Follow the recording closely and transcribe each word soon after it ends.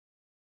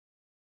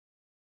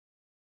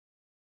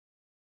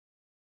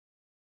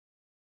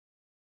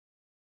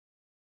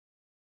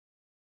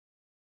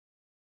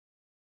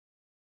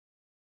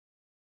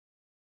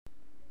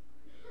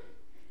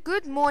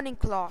Good morning,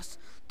 class.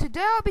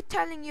 Today I'll be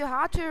telling you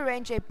how to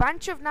arrange a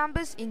bunch of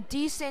numbers in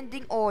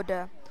descending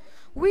order.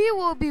 We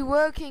will be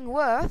working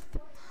with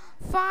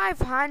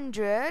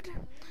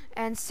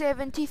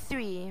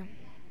 573,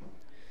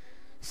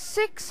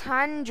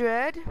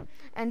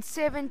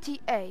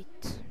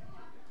 678,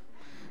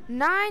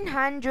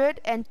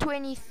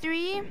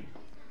 923,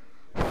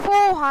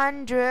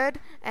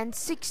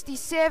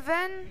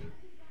 467,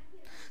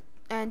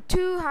 and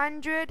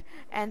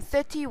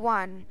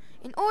 231.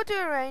 In order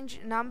to arrange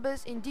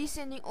numbers in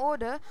descending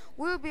order,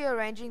 we'll be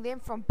arranging them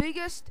from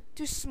biggest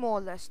to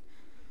smallest.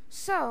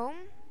 So,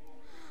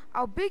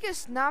 our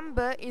biggest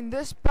number in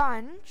this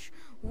bunch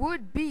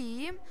would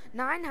be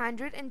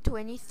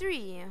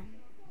 923.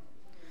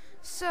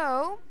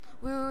 So,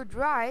 we would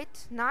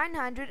write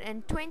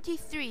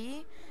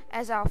 923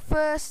 as our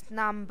first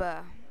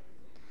number.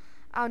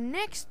 Our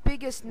next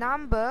biggest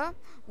number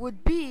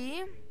would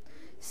be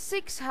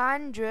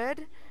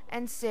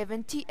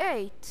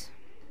 678.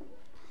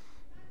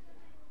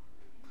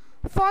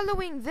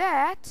 Following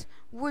that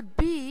would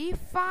be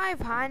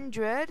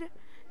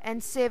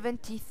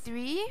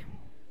 573,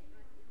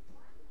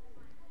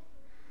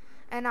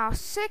 and our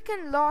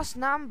second last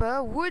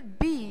number would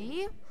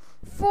be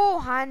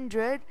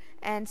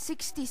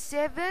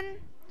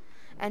 467,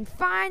 and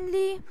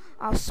finally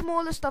our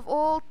smallest of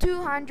all,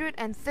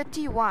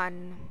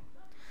 231.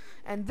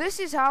 And this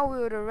is how we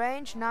would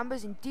arrange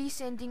numbers in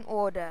descending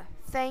order.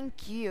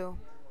 Thank you.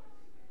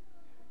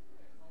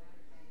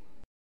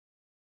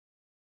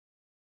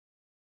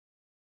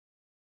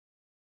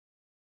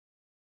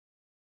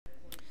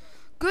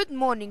 Good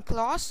morning,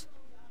 class.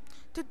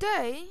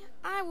 Today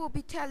I will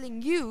be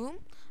telling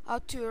you how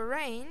to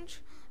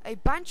arrange a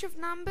bunch of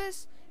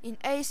numbers in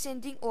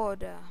ascending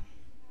order.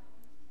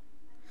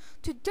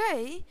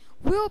 Today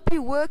we'll be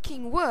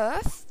working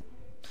with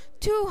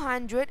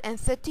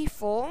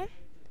 234,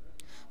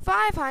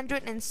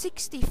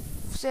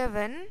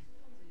 567,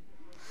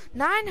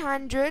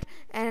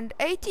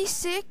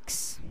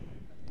 986,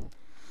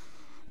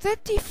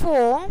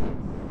 34,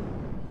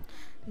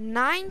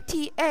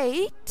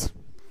 98,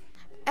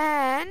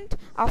 and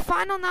our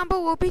final number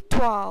will be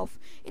 12.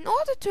 In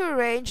order to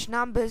arrange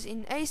numbers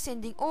in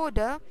ascending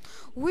order,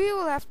 we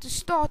will have to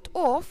start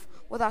off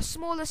with our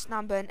smallest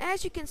number, and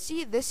as you can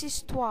see, this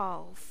is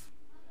 12.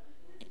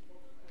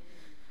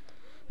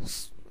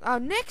 Our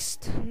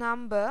next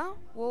number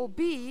will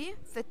be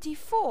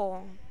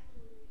 34.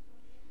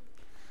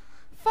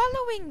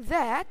 Following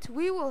that,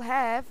 we will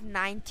have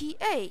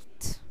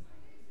 98.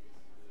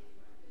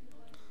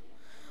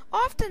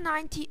 After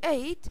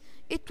 98,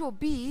 it will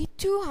be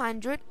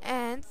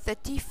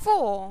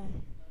 234.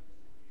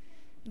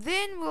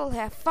 Then we'll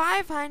have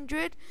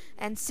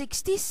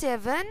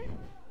 567.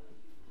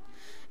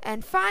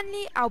 And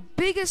finally, our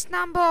biggest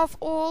number of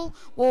all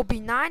will be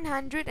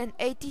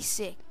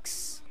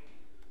 986.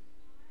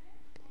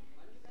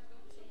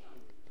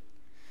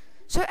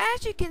 So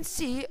as you can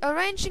see,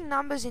 arranging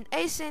numbers in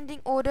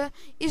ascending order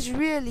is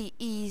really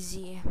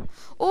easy.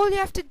 All you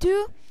have to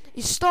do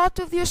is start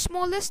with your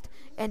smallest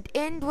and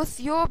end with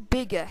your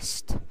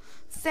biggest.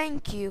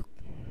 Thank you.